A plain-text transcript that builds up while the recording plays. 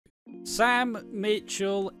Sam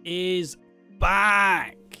Mitchell is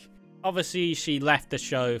back. Obviously, she left the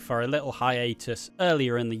show for a little hiatus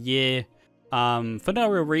earlier in the year. For no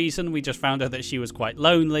real reason. We just found out that she was quite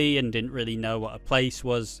lonely and didn't really know what her place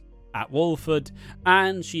was at Walford.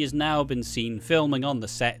 And she has now been seen filming on the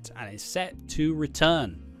set and is set to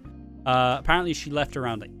return. Apparently, she left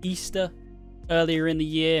around Easter earlier in the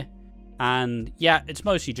year. And yeah, it's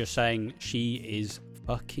mostly just saying she is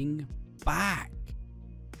fucking back.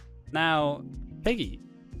 Now, Piggy,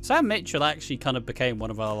 Sam Mitchell actually kind of became one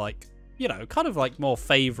of our, like, you know, kind of like more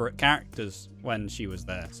favourite characters when she was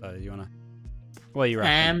there. So you wanna, what are you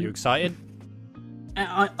reckon? You excited?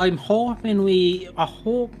 I'm hoping I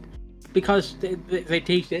hope, because they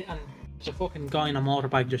teach it, and it's a fucking guy on a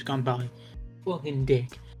motorbike just gone by. Fucking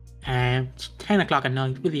dick. It's 10 o'clock at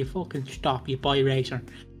night. Will you fucking stop, you boy racer?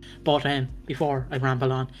 But before I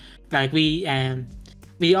ramble on, like we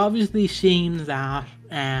obviously seen that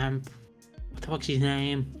what the fuck's his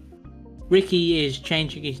name? Ricky is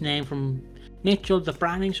changing his name from Mitchell to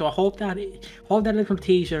Branding, so I hope that little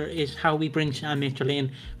teaser is how we bring Sam Mitchell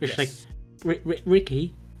in. It's Yes. like,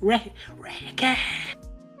 Ricky, Ricky,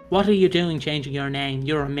 what are you doing changing your name?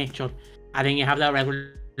 You're a Mitchell. I think you have that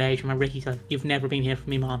revelation where Ricky's like, you've never been here for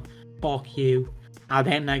me, Mom. Fuck you.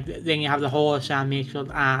 And then you have the whole Sam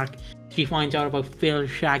Mitchell arc. She finds out about Phil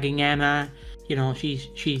shagging Emma. You know,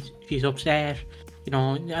 she's upset. You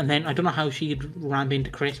know, and then I don't know how she'd ramp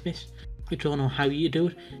into Christmas. I don't know how you do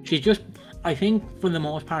it. She's just, I think for the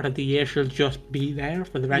most part of the year, she'll just be there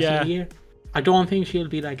for the rest of the year. I don't think she'll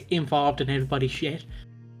be like involved in everybody's shit.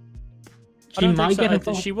 She might get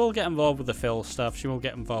involved. She will get involved with the Phil stuff. She will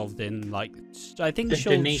get involved in, like, I think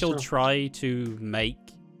she'll try to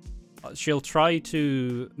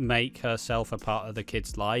make herself a part of the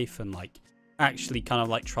kid's life and like actually kind of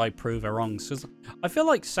like try prove her wrong. So I feel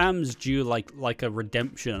like Sam's due like a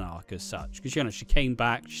redemption arc as such, because you know she came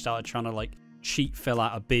back, she started trying to like cheat Phil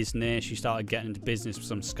out of business, she started getting into business with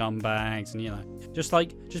some scumbags, and you know just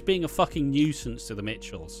being a fucking nuisance to the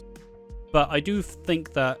Mitchells. But I do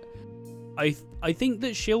think that I think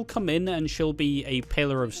that she'll come in and she'll be a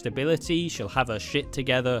pillar of stability. She'll have her shit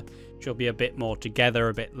together. She'll be a bit more together,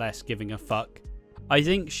 a bit less giving a fuck. I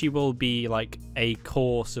think she will be like a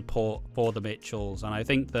core support for the Mitchells, and I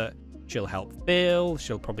think that she'll help Phil,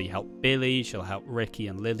 she'll probably help Billy, she'll help Ricky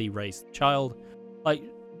and Lily raise the child. Like,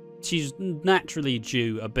 she's naturally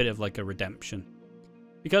due a bit of like a redemption.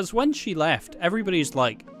 Because when she left, everybody's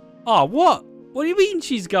like, oh, what? What do you mean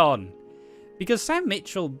she's gone? Because Sam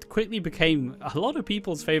Mitchell quickly became a lot of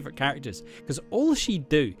people's favourite characters. Because all she'd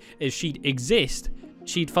do is she'd exist,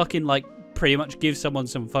 she'd fucking like pretty much give someone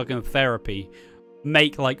some fucking therapy,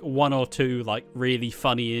 make like one or two like really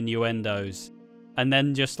funny innuendos, and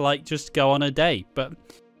then just go on a day. But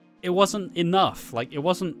it wasn't enough. Like, it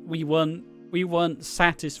wasn't, we weren't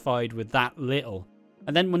satisfied with that little.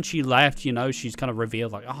 And then when she left, you know, she's kind of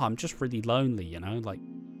revealed like, oh, I'm just really lonely, you know, like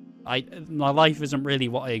my life isn't really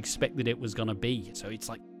what I expected it was gonna be. So it's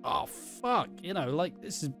like, oh fuck, you know, like,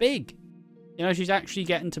 this is big. You know, she's actually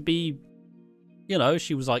getting to be, you know,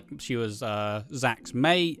 she was Zach's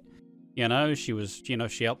mate. You know, she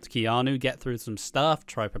helped Keanu get through some stuff,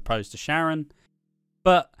 try to propose to Sharon.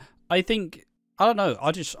 But I think, I don't know,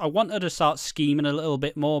 I want her to start scheming a little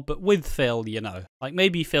bit more, but with Phil, you know. Like,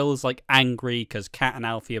 maybe Phil's, like, angry because Kat and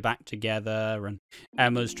Alfie are back together, and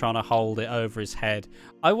Emma's trying to hold it over his head.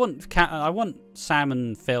 I want Sam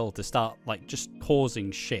and Phil to start, like, just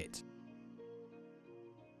causing shit.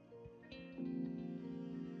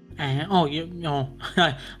 I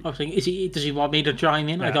was thinking, does he want me to chime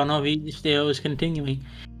in? Yeah. I don't know if he still is continuing.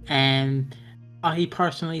 I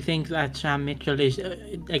personally think that Sam Mitchell is,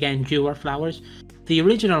 again, due her flowers. The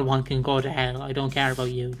original one can go to hell. I don't care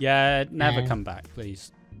about you. Yeah, never come back,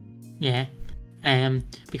 please. Yeah.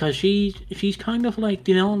 Because she's kind of like,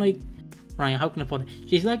 you know, like, right, how can I put it?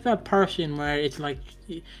 She's like that person where it's like,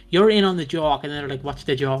 you're in on the joke, and they're like, what's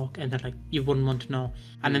the joke? And they're like, you wouldn't want to know.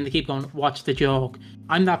 And then they keep going, what's the joke?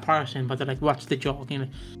 I'm that person, but they're like, what's the joke?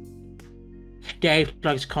 And Dave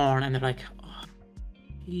likes corn, and they're like, oh,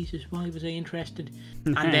 Jesus, why was I interested?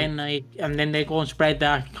 And then they go and spread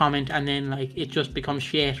that comment, and then like it just becomes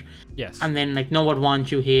shit. Yes. And then like no one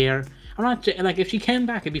wants you here. I'm not like, if she came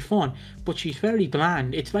back it'd be fun, but she's very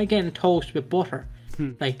bland. It's like getting toast with butter.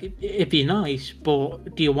 Like, it'd be nice,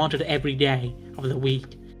 but do you want it every day of the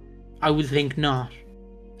week? I would think not.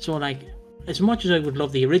 So like, as much as I would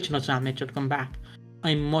love the original Sam Mitchell to come back,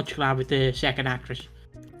 I'm much glad with the second actress.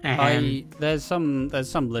 There's some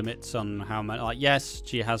limits on how many. Like, yes,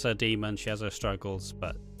 she has her demons, she has her struggles,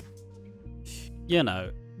 but you know,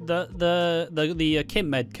 the Kim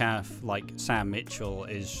Metcalf, like Sam Mitchell,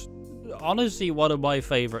 is honestly one of my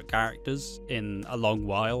favorite characters in a long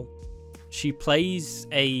while. She plays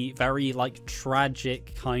a very like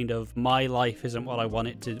tragic kind of my life isn't what I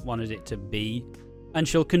wanted it to be, and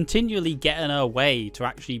she'll continually get in her way to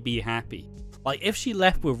actually be happy. Like if she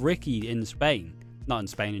left with Ricky in Spain, not in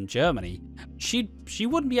Spain, in Germany, she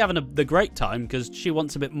wouldn't be having the great time because she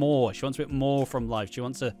wants a bit more. She wants a bit more from life. She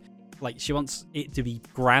wants it to be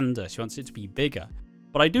grander. She wants it to be bigger.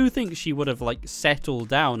 But I do think she would have like settled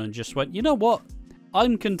down and just went, you know what?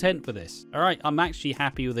 I'm content with this. All right, I'm actually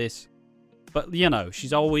happy with this. But you know,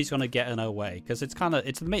 she's always gonna get in her way because it's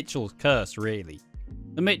the Mitchell's curse, really.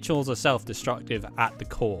 The Mitchells are self-destructive at the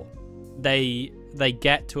core. They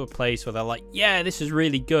get to a place where they're like, yeah, this is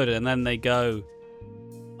really good, and then they go,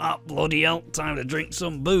 oh, bloody hell, time to drink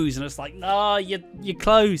some booze, and it's like, nah, you're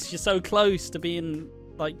close. You're so close to being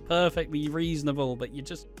like perfectly reasonable, but you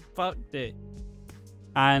just fucked it.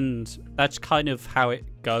 And that's kind of how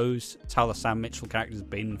it goes. It's how the Sam Mitchell character's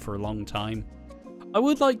been for a long time. I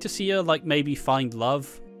would like to see her like maybe find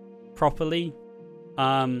love properly,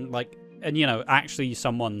 like, and you know, actually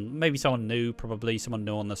maybe someone new, probably someone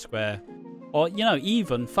new on the square, or you know,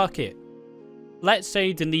 even fuck it, let's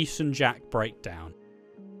say Denise and Jack break down.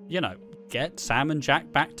 You know, get Sam and Jack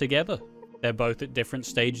back together. They're both at different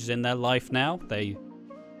stages in their life now. They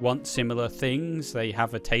want similar things. They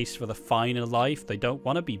have a taste for the finer life. They don't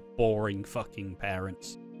want to be boring fucking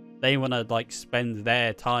parents. They want to like spend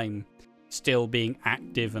their time still being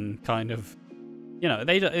active and kind of, you know,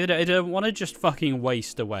 they don't want to just fucking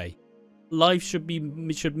waste away. Life should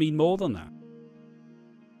mean more than that.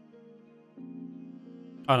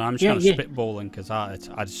 I don't know, I'm just kind of spitballing because I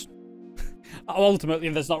just ultimately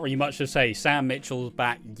there's not really much to say. Sam Mitchell's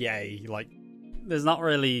back, yay! Like, there's not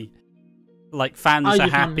really like fans are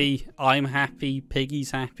happy. I'm happy.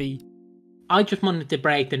 Piggy's happy. I just wanted to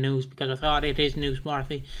break the news because I thought it is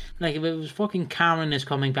newsworthy. Like, if it was fucking Karen is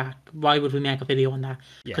coming back, why would we make a video on that?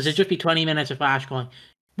 Because it'd just be 20 minutes of Ash going,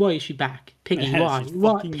 why is she back? Piggy, why?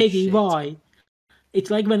 What? Piggy, shit. Why?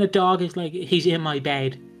 It's like when a dog is like, he's in my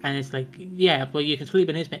bed, and it's like, yeah, but you can sleep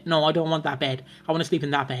in his bed. No, I don't want that bed. I want to sleep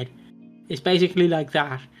in that bed. It's basically like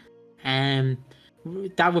that.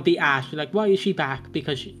 That would be Ash. Like, why is she back?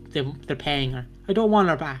 Because they're paying her. I don't want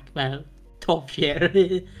her back. Well, tough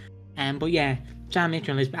shit. But yeah, Sam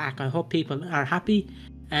Mitchell is back. I hope people are happy.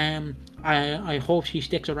 I hope she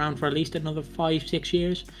sticks around for at least another 5-6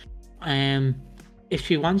 years. If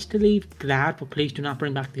she wants to leave, glad, but please do not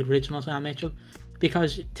bring back the original Sam Mitchell.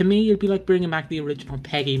 Because to me, it'd be like bringing back the original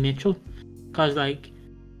Peggy Mitchell. Because, like,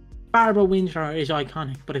 Barbara Windsor is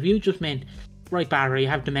iconic. But if you just meant, right, Barbara, you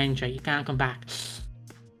have dementia, you can't come back.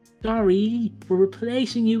 Sorry, we're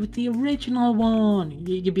replacing you with the original one.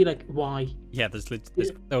 You'd be like, why? Yeah, there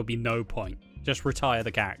would be no point. Just retire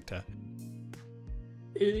the character.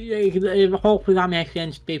 Hopefully that makes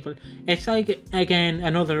sense to people. It's like, again,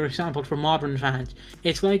 another example for modern fans.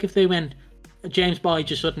 It's like if they went, James Boyd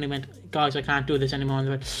just suddenly went, guys, I can't do this anymore. And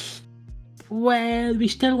they went, well, we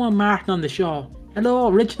still want Martin on the show. Hello,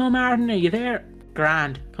 original Martin, are you there?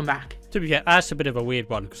 Grand, come back. To be fair, that's a bit of a weird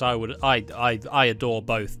one because I adore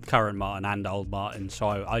both current Martin and old Martin,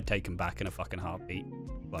 so I'd take him back in a fucking heartbeat.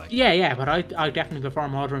 Like, yeah, but I definitely prefer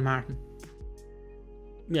modern Martin.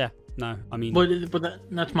 Yeah, no, I mean, but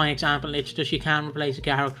that's my example. It's just you can't replace a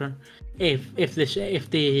character if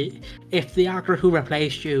the actor who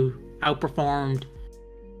replaced you outperformed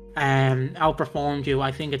you.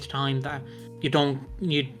 I think it's time that you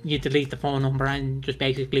delete the phone number and just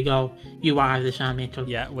basically go, you are the Sam Mitchell.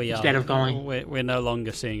 Yeah, we instead are. of going, we're no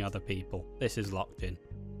longer seeing other people. This is locked in.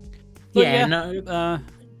 But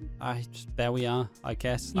there we are. I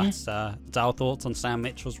guess that's our thoughts on Sam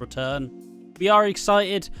Mitchell's return. We are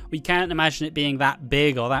excited. We can't imagine it being that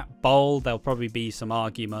big or that bold. There'll probably be some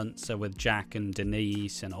arguments with Jack and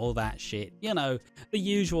Denise and all that shit. You know, the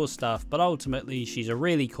usual stuff. But ultimately, she's a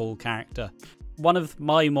really cool character. One of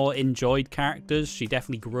my more enjoyed characters. She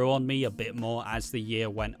definitely grew on me a bit more as the year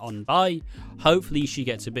went on by. Hopefully she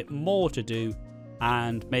gets a bit more to do,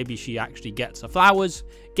 and maybe she actually gets her flowers,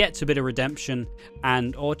 gets a bit of redemption,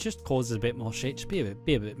 and or just causes a bit more shit. Just be a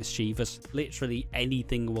bit mischievous. Literally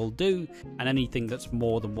anything will do, and anything that's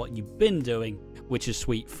more than what you've been doing, which is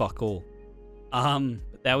sweet fuck all.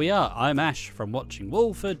 There we are. I'm Ash from Watching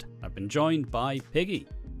Walford. I've been joined by Piggy.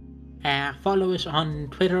 Follow us on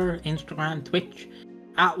Twitter, Instagram, Twitch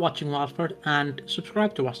at Watching Walford, and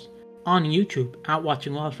subscribe to us on YouTube at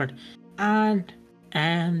Watching Walford. And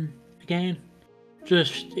again,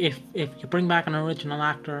 just if you bring back an original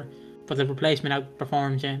actor but the replacement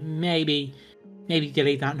outperforms it, maybe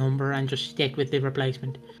delete that number and just stick with the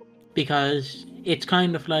replacement, because it's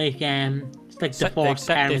kind of like like the fourth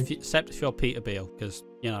parent. except if you're Peter Beale, because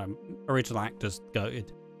you know original actor's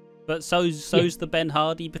goated. But so's the Ben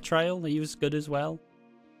Hardy portrayal. He was good as well.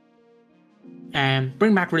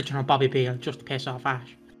 Bring back original Bobby Beale just to piss off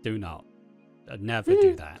Ash. Do not. I'd never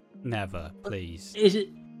do that. Never, please. Is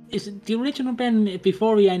it the original Ben?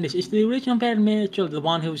 Before we end this, is the original Ben Mitchell the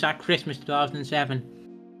one who was at Christmas 2007?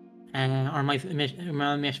 Or am I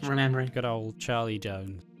misremembering? Good old Charlie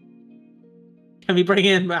Jones. Can we bring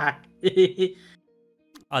him back?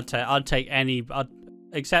 I'd take any.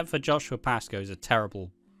 Except for Joshua Pascoe, who's a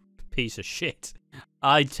terrible piece of shit.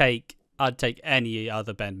 I'd take any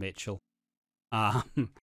other Ben Mitchell.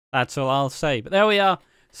 That's all I'll say. But there we are.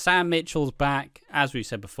 Sam Mitchell's back. As we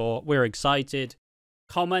said before, we're excited.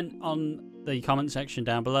 Comment on the comment section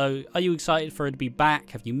down below. Are you excited for her to be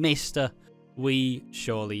back? Have you missed her? We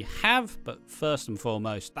surely have. But first and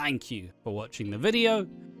foremost, thank you for watching the video.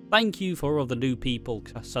 Thank you for all the new people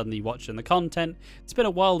suddenly watching the content. It's been a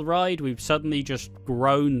wild ride. We've suddenly just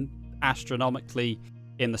grown astronomically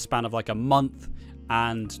in the span of like a month.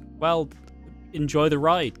 And, well, enjoy the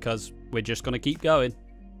ride, because we're just going to keep going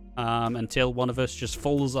until one of us just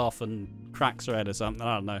falls off and cracks her head or something.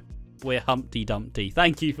 I don't know. We're Humpty Dumpty.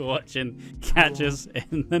 Thank you for watching. Catch us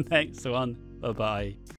in the next one. Bye-bye.